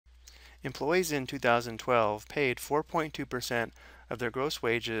Employees in 2012 paid 4.2% of their gross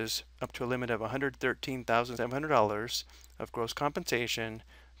wages up to a limit of $113,700 of gross compensation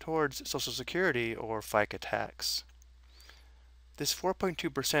towards Social Security or FICA tax. This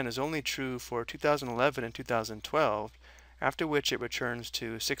 4.2% is only true for 2011 and 2012, after which it returns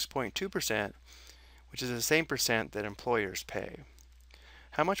to 6.2%, which is the same percent that employers pay.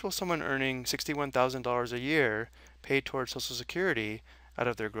 How much will someone earning $61,000 a year pay towards Social Security out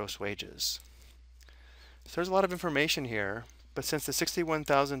of their gross wages? So there's a lot of information here, but since the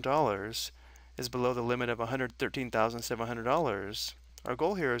 $61,000 is below the limit of $113,700, our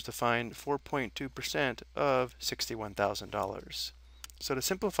goal here is to find 4.2% of $61,000. So to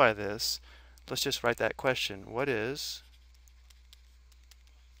simplify this, let's just write that question. What is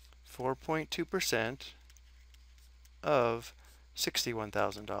 4.2% of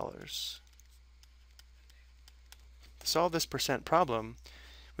 $61,000? To solve this percent problem,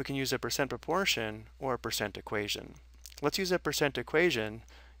 we can use a percent proportion or a percent equation. Let's use a percent equation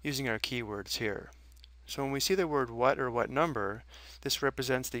using our keywords here. So when we see the word what or what number, this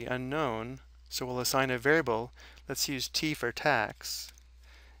represents the unknown, so we'll assign a variable. Let's use t for tax.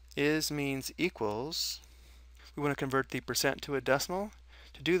 Is means equals. We want to convert the percent to a decimal.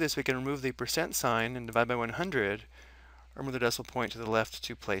 To do this, we can remove the percent sign and divide by 100, or move the decimal point to the left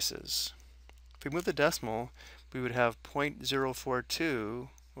 2 places. If we move the decimal, we would have 0.042.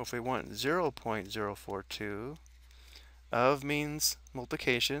 Well, if we want 0.042, of means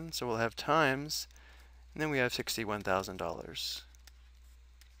multiplication, so we'll have times, and then we have $61,000.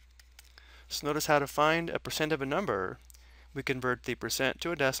 So notice how to find a percent of a number. We convert the percent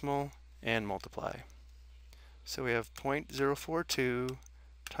to a decimal and multiply. So we have 0.042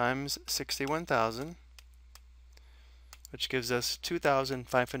 times 61,000, which gives us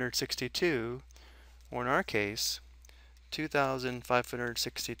 2,562, or in our case,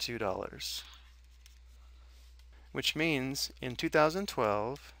 $2,562. Which means in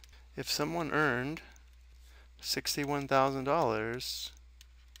 2012, if someone earned $61,000,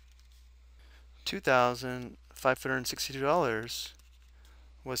 $2,562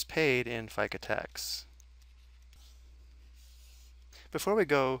 was paid in FICA tax. Before we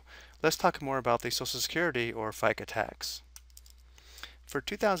go, let's talk more about the Social Security or FICA tax. For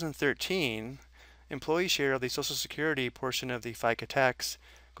 2013, employee share of the Social Security portion of the FICA tax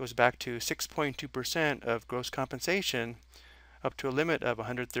goes back to 6.2% of gross compensation up to a limit of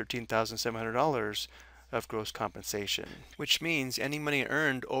 $113,700 of gross compensation, which means any money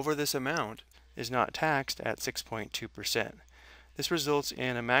earned over this amount is not taxed at 6.2%. This results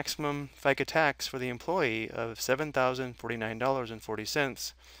in a maximum FICA tax for the employee of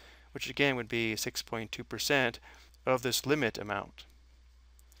 $7,049.40, which again would be 6.2% of this limit amount.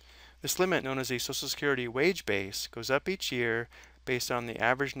 This limit, known as the Social Security wage base, goes up each year based on the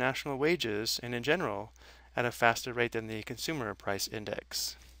average national wages and in general at a faster rate than the consumer price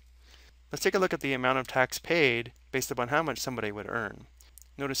index. Let's take a look at the amount of tax paid based upon how much somebody would earn.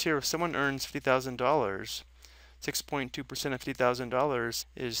 Notice here, if someone earns $50,000, 6.2% of $50,000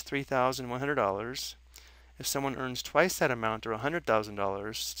 is $3,100. If someone earns twice that amount, or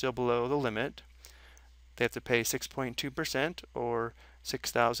 $100,000, still below the limit, they have to pay 6.2% or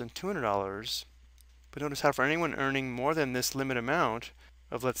 $6,200. But notice how for anyone earning more than this limit amount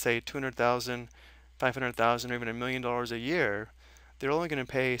of, let's say, $200,000, $500,000, or even $1 million a year, they're only going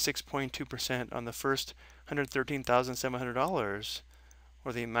to pay 6.2% on the first $113,700,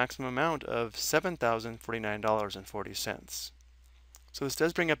 or the maximum amount of $7,049.40. So this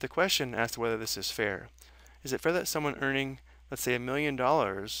does bring up the question as to whether this is fair. Is it fair that someone earning, let's say, $1 million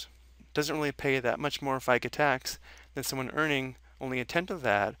doesn't really pay that much more FICA tax than someone earning only a tenth of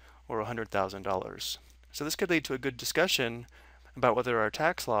that, or $100,000? So this could lead to a good discussion about whether our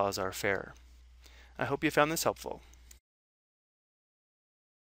tax laws are fair. I hope you found this helpful.